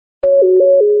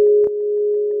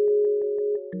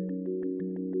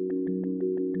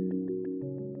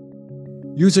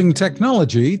using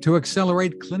technology to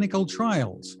accelerate clinical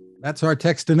trials. That's our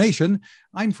Techstination.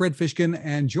 I'm Fred Fishkin,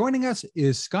 and joining us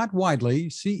is Scott Weidley,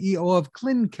 CEO of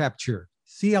ClinCapture,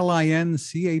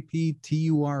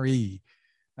 ClinCapture.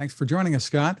 Thanks for joining us,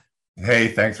 Scott. Hey,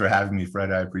 thanks for having me,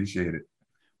 Fred. I appreciate it.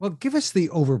 Well, give us the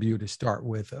overview to start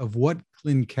with of what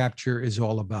ClinCapture is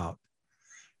all about.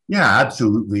 Yeah,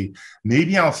 absolutely.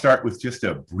 Maybe I'll start with just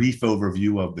a brief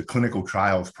overview of the clinical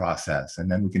trials process,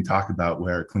 and then we can talk about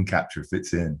where ClinCapture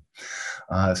fits in.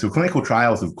 So clinical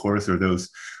trials, of course, are those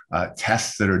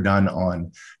tests that are done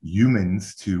on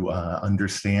humans to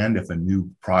understand if a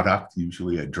new product,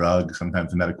 usually a drug,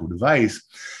 sometimes a medical device,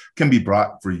 can be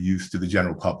brought for use to the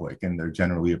general public. And they're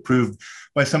generally approved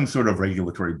by some sort of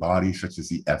regulatory body, such as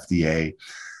the FDA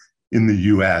in the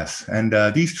US. And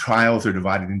these trials are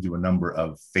divided into a number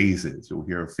of phases. You'll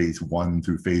hear of phase 1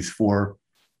 through phase 4.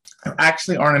 There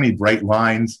actually aren't any bright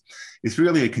lines. It's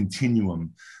really a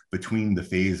continuum between the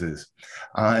phases.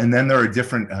 And then there are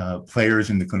different players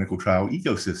in the clinical trial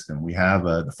ecosystem. We have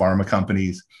the pharma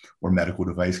companies or medical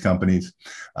device companies.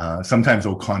 Sometimes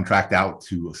they'll contract out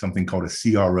to something called a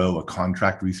CRO, a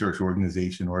contract research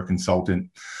organization, or a consultant.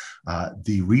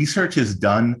 The research is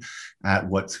done at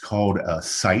what's called a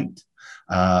site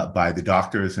by the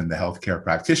doctors and the healthcare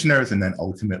practitioners, and then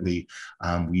ultimately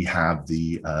we have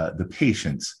the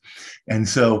patients. And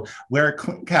so where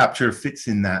ClinCapture fits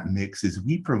in that mix is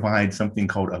we provide something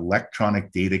called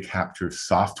electronic data capture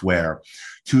software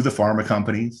to the pharma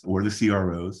companies or the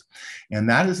CROs, and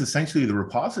that is essentially the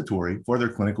repository for their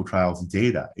clinical trials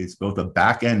data. It's both a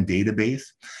back-end database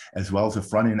as well as a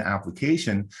front-end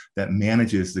application that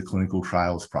manages the clinical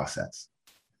trials process.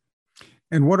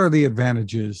 And what are the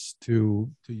advantages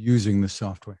to using the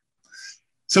software?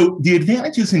 So the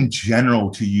advantages in general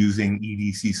to using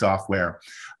EDC software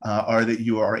are that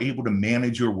you are able to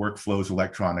manage your workflows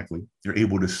electronically. You're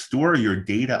able to store your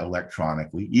data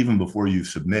electronically, even before you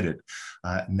submit it.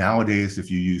 Nowadays,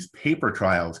 if you use paper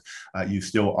trials, you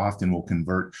still often will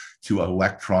convert to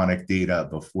electronic data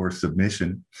before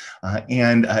submission.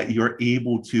 And you're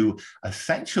able to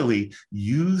essentially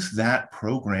use that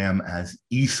program as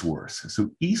eSource.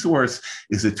 So eSource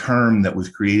is a term that was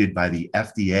created by the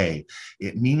FDA.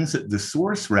 It means that the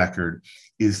source record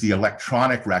is the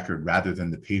electronic record rather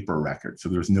than the paper record. So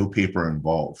there's no paper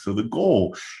involved. So the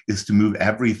goal is to move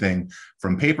everything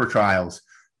from paper trials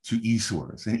to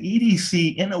eSource. And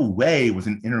EDC, in a way, was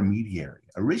an intermediary.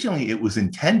 Originally, it was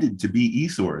intended to be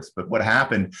eSource, but what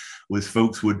happened was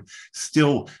folks would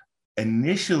still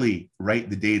initially write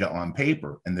the data on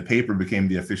paper, and the paper became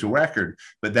the official record,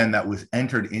 but then that was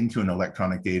entered into an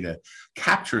electronic data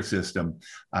capture system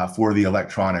for the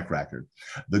electronic record.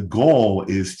 The goal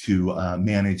is to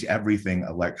manage everything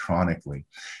electronically.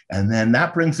 And then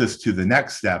that brings us to the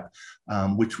next step,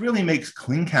 which really makes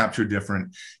ClinCapture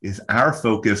different, is our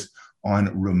focus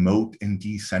on remote and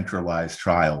decentralized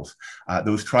trials.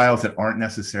 Those trials that aren't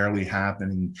necessarily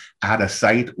happening at a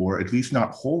site, or at least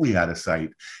not wholly at a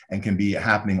site, and can be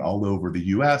happening all over the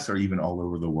US or even all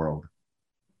over the world.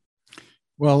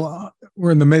 Well,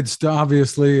 we're in the midst,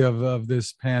 obviously, of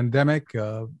this pandemic.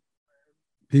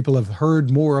 People have heard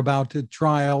more about the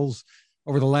trials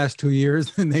over the last 2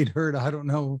 years than they'd heard, I don't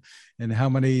know, in how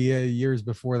many years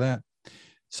before that.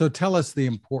 So tell us the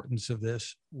importance of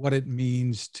this, what it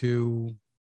means to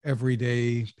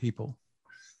everyday people.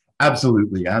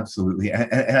 Absolutely, absolutely.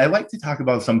 And I like to talk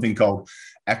about something called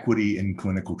equity in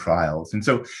clinical trials. And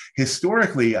so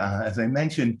historically, as I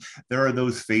mentioned, there are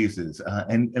those phases.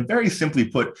 And very simply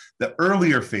put, the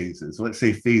earlier phases, let's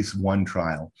say phase 1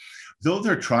 trial, those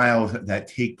are trials that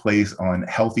take place on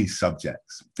healthy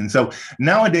subjects. And so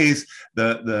nowadays,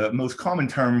 the most common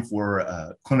term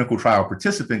for clinical trial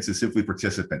participants is simply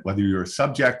participant, whether you're a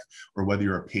subject or whether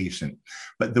you're a patient.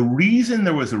 But the reason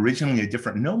there was originally a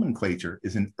different nomenclature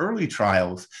is in early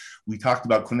trials, we talked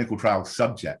about clinical trial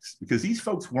subjects, because these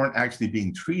folks weren't actually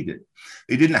being treated.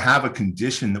 They didn't have a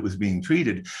condition that was being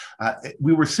treated.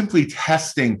 We were simply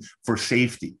testing for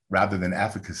safety rather than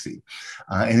efficacy.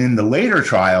 And in the later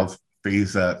trials,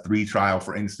 phase 3 trial,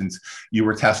 for instance, you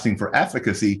were testing for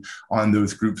efficacy on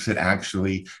those groups that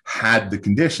actually had the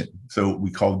condition. So we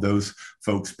called those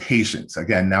folks patients.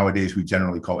 Again, nowadays, we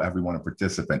generally call everyone a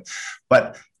participant.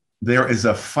 But there is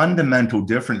a fundamental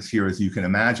difference here, as you can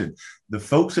imagine. The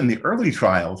folks in the early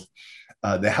trials,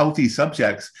 the healthy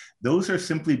subjects, those are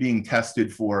simply being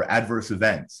tested for adverse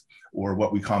events, or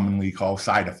what we commonly call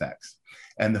side effects.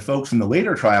 And the folks in the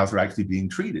later trials are actually being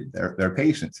treated. They're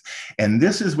patients. And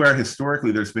this is where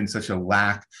historically there's been such a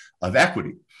lack of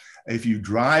equity. if you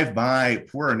drive by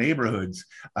poorer neighborhoods,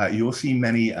 you'll see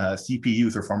many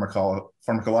CPUs or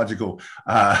pharmacological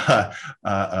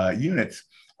units.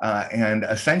 And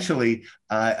essentially,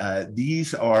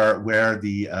 these are where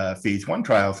the phase 1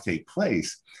 trials take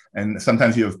place. And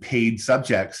sometimes you have paid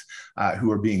subjects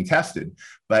who are being tested,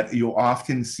 but you'll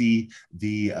often see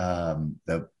the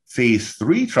phase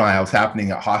 3 trials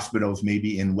happening at hospitals,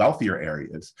 maybe in wealthier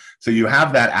areas. So you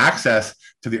have that access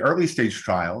to the early stage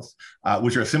trials,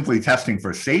 which are simply testing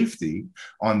for safety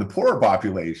on the poorer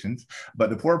populations, but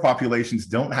the poorer populations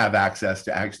don't have access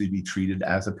to actually be treated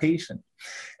as a patient.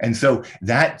 And so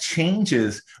that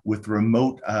changes with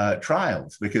remote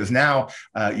trials, because now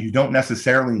you don't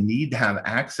necessarily need to have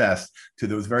access to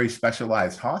those very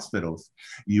specialized hospitals.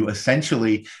 You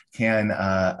essentially can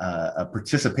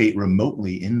participate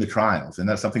remotely in the trials. And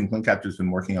that's something ClinCapture has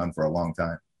been working on for a long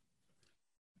time.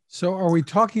 So are we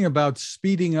talking about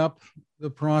speeding up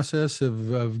the process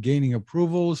of gaining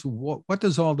approvals? What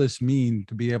does all this mean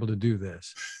to be able to do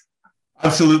this?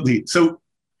 Absolutely. So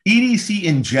EDC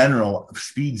in general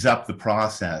speeds up the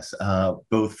process,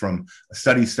 both from a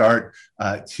study start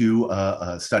to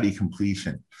a study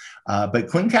completion. But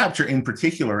ClinCapture in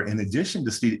particular, in addition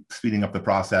to speeding up the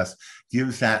process,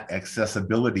 gives that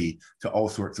accessibility to all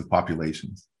sorts of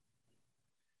populations.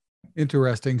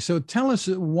 Interesting. So tell us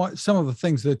what some of the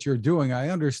things that you're doing. I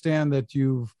understand that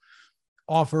you've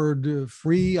offered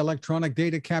free electronic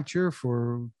data capture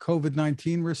for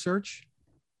COVID-19 research.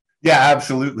 Yeah,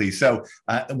 absolutely. So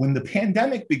when the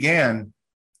pandemic began,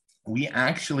 we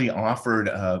actually offered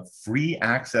free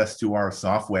access to our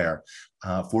software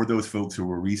for those folks who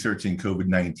were researching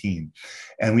COVID-19.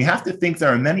 And we have to think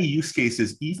there are many use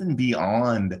cases even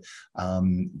beyond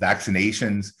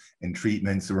vaccinations and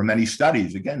treatments. There were many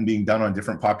studies, again, being done on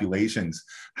different populations,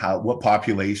 what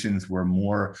populations were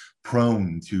more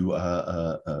prone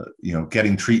to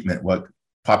getting treatment, what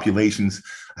populations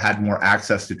had more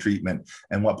access to treatment,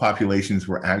 and what populations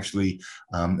were actually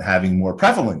having more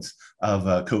prevalence of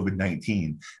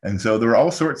COVID-19. And so there are all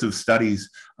sorts of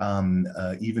studies,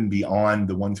 even beyond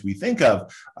the ones we think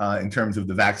of in terms of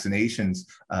the vaccinations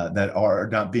that are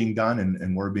not being done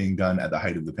and were being done at the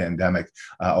height of the pandemic,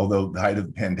 although the height of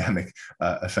the pandemic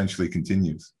essentially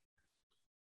continues.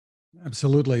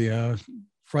 Absolutely.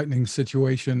 Frightening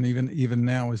situation even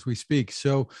now as we speak.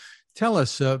 So tell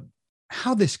us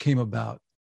how this came about,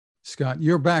 Scott,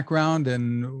 your background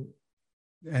and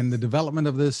the development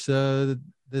of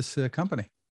this company.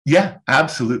 Yeah,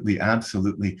 absolutely,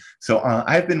 absolutely. So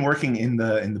I've been working in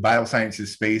the biosciences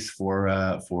space for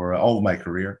all of my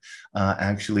career.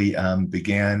 Actually,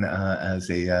 began as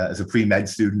a pre-med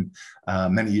student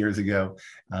many years ago,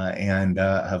 and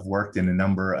have worked in a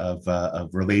number of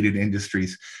related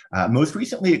industries. Most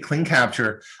recently at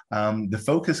ClinCapture, the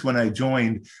focus when I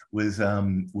joined was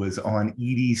on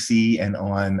EDC and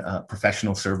on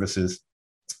professional services.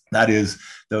 That is,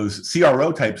 those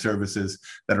CRO type services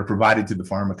that are provided to the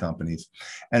pharma companies.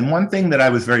 And one thing that I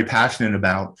was very passionate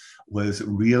about was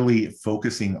really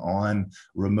focusing on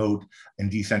remote and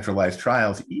decentralized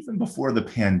trials even before the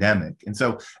pandemic. And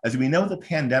so, as we know, the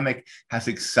pandemic has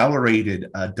accelerated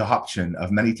adoption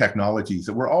of many technologies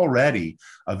that were already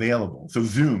available. So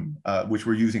Zoom, which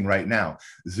we're using right now,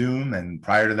 Zoom, and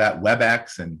prior to that,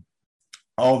 WebEx, and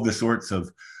all of the sorts of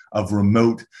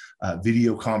remote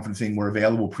video conferencing were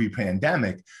available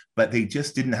pre-pandemic, but they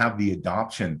just didn't have the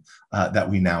adoption that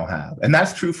we now have. And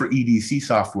that's true for EDC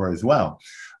software as well.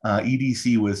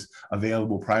 EDC was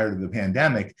available prior to the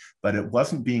pandemic, but it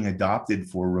wasn't being adopted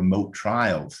for remote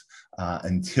trials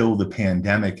until the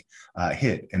pandemic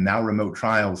hit. And now remote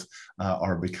trials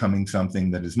are becoming something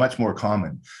that is much more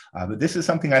common. But this is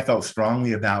something I felt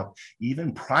strongly about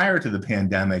even prior to the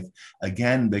pandemic,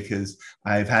 again, because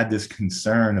I've had this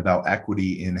concern about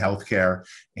equity in healthcare,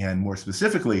 and more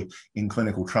specifically in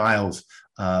clinical trials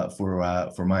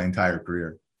for my entire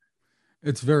career.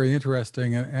 It's very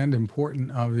interesting and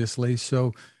important, obviously.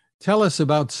 So tell us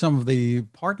about some of the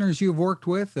partners you've worked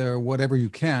with, or whatever you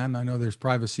can. I know there's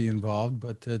privacy involved,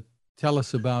 but tell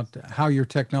us about how your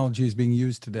technology is being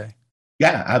used today.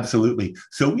 Yeah, absolutely.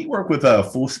 So we work with a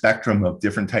full spectrum of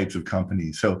different types of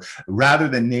companies. So rather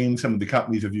than name some of the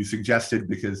companies that you suggested,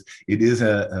 because it is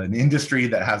an industry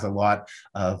that has a lot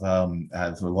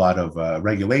of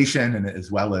regulation, and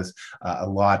as well as a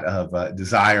lot of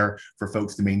desire for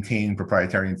folks to maintain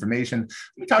proprietary information,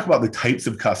 we talk about the types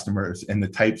of customers and the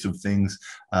types of things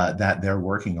that they're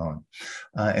working on.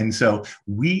 And so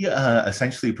we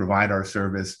essentially provide our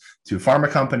service to pharma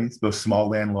companies, both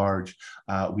small and large.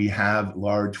 We have have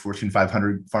large Fortune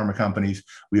 500 pharma companies.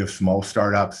 We have small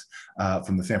startups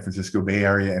from the San Francisco Bay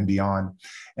Area and beyond.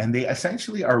 And they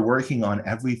essentially are working on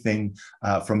everything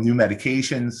from new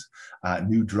medications,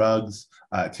 new drugs,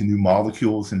 to new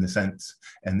molecules in the sense,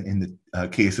 and in the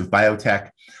case of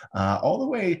biotech, all the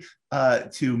way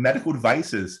to medical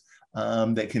devices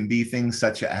that can be things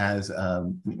such as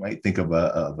we might think of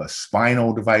a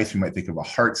spinal device, we might think of a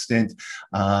heart stent,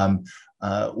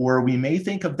 or we may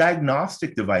think of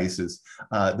diagnostic devices,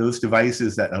 those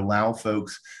devices that allow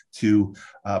folks to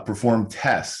perform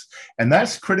tests. And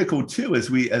that's critical too,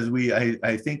 as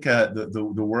I think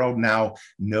the world now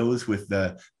knows with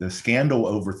the scandal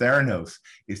over Theranos.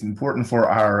 It's important for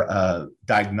our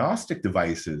diagnostic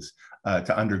devices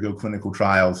to undergo clinical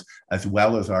trials, as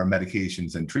well as our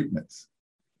medications and treatments.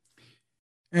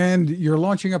 And you're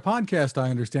launching a podcast, I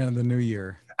understand, in the new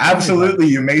year. Absolutely.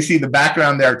 You may see the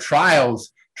background there,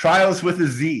 Trials with a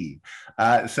Z.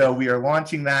 So we are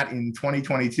launching that in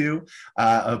 2022.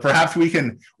 Perhaps we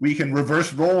can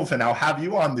reverse roles, and I'll have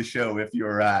you on the show if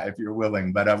you're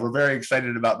willing. But we're very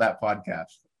excited about that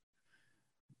podcast.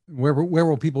 Where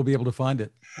will people be able to find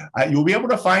it? You'll be able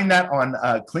to find that on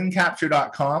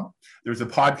ClinCapture.com. There's a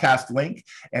podcast link,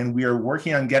 and we are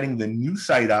working on getting the new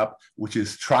site up, which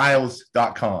is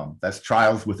trials.com. That's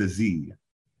trials with a Z.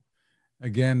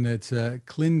 Again, it's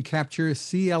ClinCapture,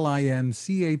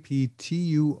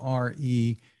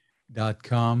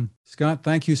 ClinCapture.com. Scott,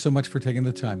 thank you so much for taking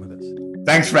the time with us.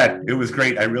 Thanks, Fred. It was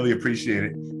great. I really appreciate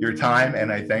it, your time,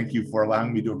 and I thank you for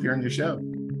allowing me to appear on your show.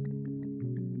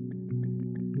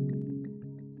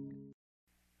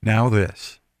 Now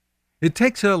this. It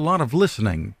takes a lot of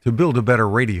listening to build a better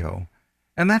radio,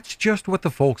 and that's just what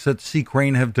the folks at C.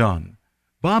 Crane have done.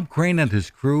 Bob Crane and his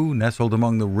crew, nestled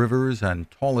among the rivers and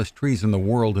tallest trees in the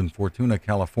world in Fortuna,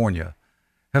 California,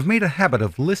 have made a habit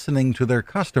of listening to their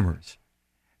customers.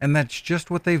 And that's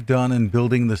just what they've done in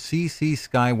building the CC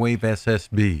Skywave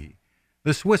SSB,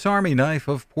 the Swiss Army knife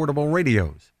of portable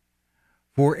radios.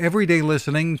 For everyday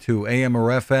listening to AM or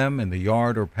FM in the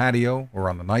yard or patio or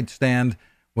on the nightstand,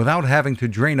 without having to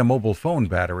drain a mobile phone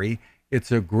battery,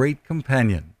 it's a great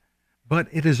companion. But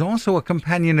it is also a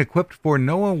companion equipped for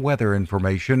NOAA weather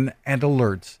information and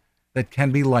alerts that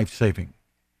can be life-saving.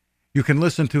 You can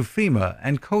listen to FEMA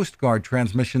and Coast Guard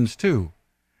transmissions too.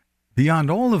 Beyond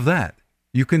all of that,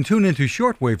 you can tune into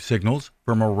shortwave signals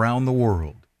from around the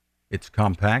world. It's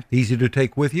compact, easy to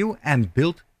take with you, and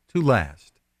built to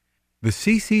last. The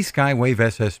CC Skywave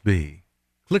SSB.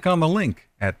 Click on the link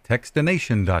at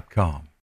Techstination.com.